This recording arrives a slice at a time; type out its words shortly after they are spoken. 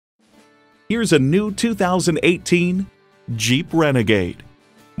Here's a new 2018 Jeep Renegade.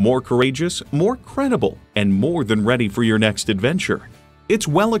 More courageous, more credible, and more than ready for your next adventure. It's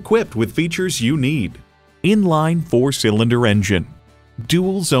well equipped with features you need. Inline 4-cylinder engine,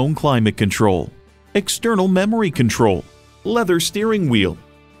 dual zone climate control, external memory control, leather steering wheel,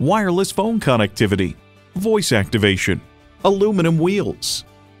 wireless phone connectivity, voice activation, aluminum wheels,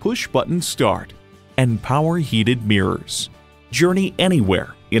 push-button start, and power heated mirrors. Journey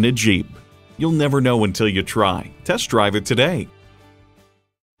anywhere in a Jeep. You'll never know until you try. Test drive it today.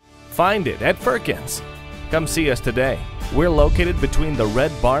 Find it at Firkins. Come see us today. We're located between the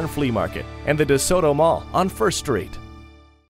Red Barn Flea Market and the DeSoto Mall on 1st Street.